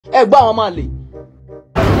Ẹ gbọ́ àwọn máa lè.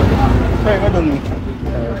 Sorry, I don't know.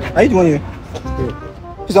 I need money.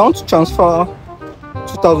 Please, I want to transfer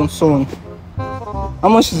 2,000 someone. How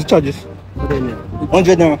much is the charges?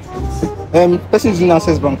 100 naira. Person is in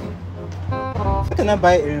Access Bank. Where can I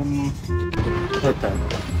buy water?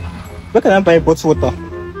 Where can I buy bottled water?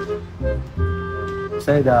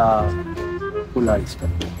 Say cooler is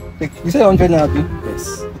You said 100 naira.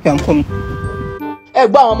 yes. Okay, I'm coming. Ẹ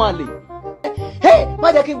gbọ́ àwọn máa lè. Hey,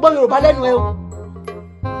 má jẹ́ kí n gbọ́ Yorùbá lẹ́nu ẹ o.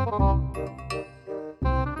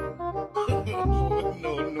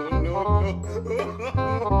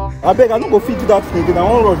 I beg, I don't go feed you that thing again. I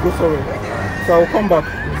won't rush, go sorry. So I'll come back.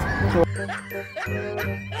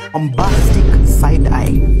 Bombastic side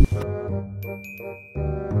eye.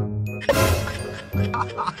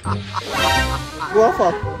 Go off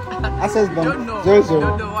at Access Bank 00.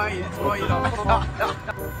 Don't know why it's going on.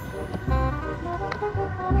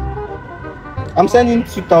 I'm sending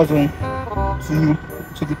 2,000 to you,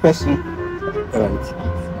 to the person. Alright.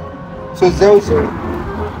 So 00.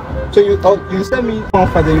 So you send me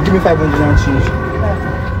 1,500, then you give me 500 and change.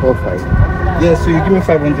 4-5. Yeah, so you give me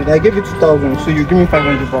 500. I gave you 2,000, so you give me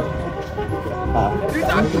 500 back.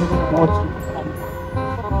 What?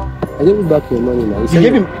 I gave you back your money now. You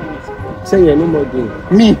gave him Say you're no more doing.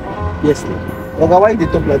 me. Yes, sir. Okay, why they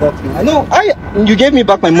talk like that? I know. You gave me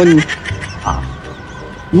back my money.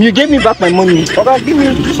 You gave me back my money. Okay, give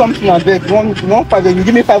me something I beg. 1,500. You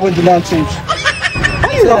give me 500 and change.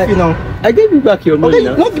 Why you laughing now? I gave you back your money Okay,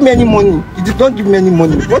 now. you don't give me any money. You did not give me any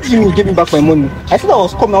money. What do you mean you gave me back my money? I said I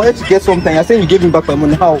was coming. I wanted to get something. I said you gave me back my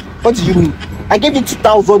money. How? What do you mean? I gave you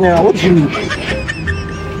 2,000 naira. What do you mean?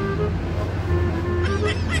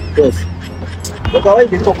 Yes. Okay, why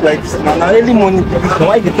they talk like this? Now early money.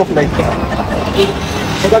 Why they talk like this?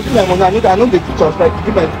 Okay, give my money. I know the teachers like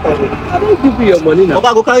give my 2,000. I don't give you your money now.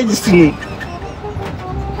 Okay, go carry this thing.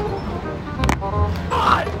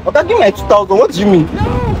 Okay, give my 2,000. What do you mean?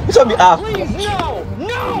 This will be no.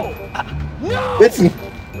 Wait.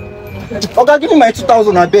 Okay, give me my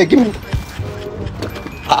 2,000. I beg. Give me.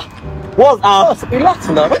 What? Relax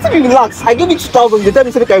now. What do you mean relax? I give you 2,000. They tell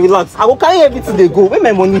me say I relax. I will carry everything they go. Where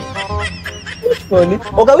my money? Which money?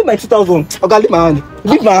 Okay, with my 2,000. Okay, leave my hand.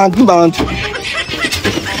 Leave my hand. Leave my hand.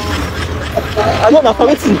 I don't know.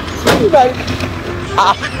 Waiting.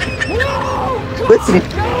 Waiting.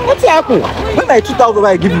 What's happening? Where my 2,000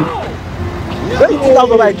 I give you? Where the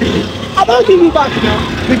 2,000 I give you? I don't give you back now.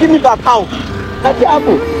 You give me back how? What's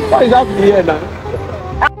happening? What is happening here now?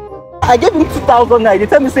 I gave him 2,000 now. They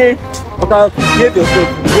tell me say, okay, behave yourself.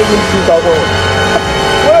 Give him 2,000.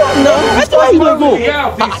 No, that's why you don't go.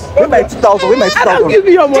 Where my 2,000? Where my 2,000? I don't give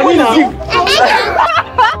you your money now.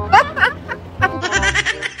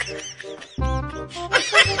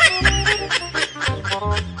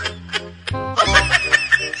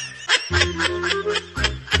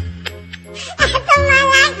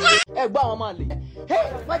 Ẹ gbọ́ àwọn máa lè. Hey,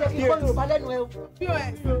 má jẹ́ kí n gbọ́ Yorùbá lẹ́nu ẹ o.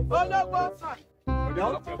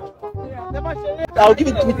 I'll give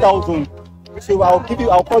you 3,000. So I'll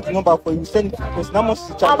call the number for you. Send it to the person. How much is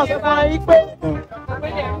the charge?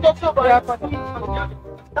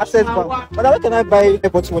 Access Bank. But where can I buy a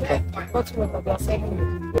bottle water?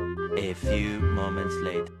 A few moments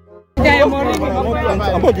later.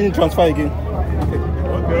 I'm not doing transfer again.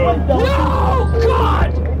 No,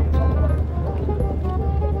 God!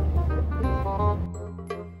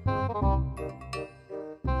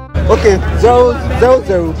 Okay, 000.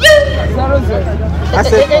 I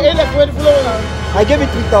said, I gave it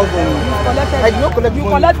 3,000. I did not collect money. You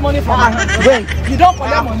collect money from me. When? You don't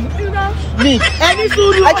collect money. Me? Any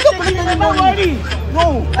suru. I don't collect any money. No.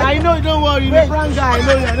 I know you don't worry. You're a brand guy. I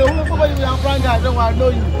know you. I know nobody will have brand guy. I don't want to know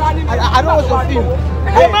you. I don't want to feel.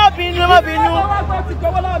 Never been.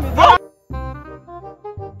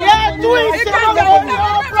 Yeah, do it.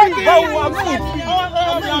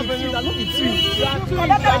 I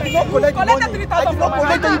did not collect money. I did not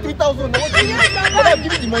collect any 3,000. When I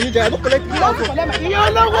give you the money, I don't collect 3,000. I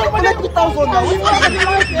collect 3,000 now.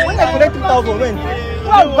 When I collect 3,000, when? Me,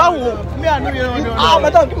 I know you don't know.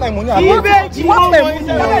 Madam, give my money. What's my money?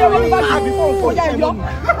 Before I tell you.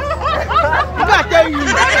 I tell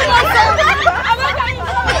you.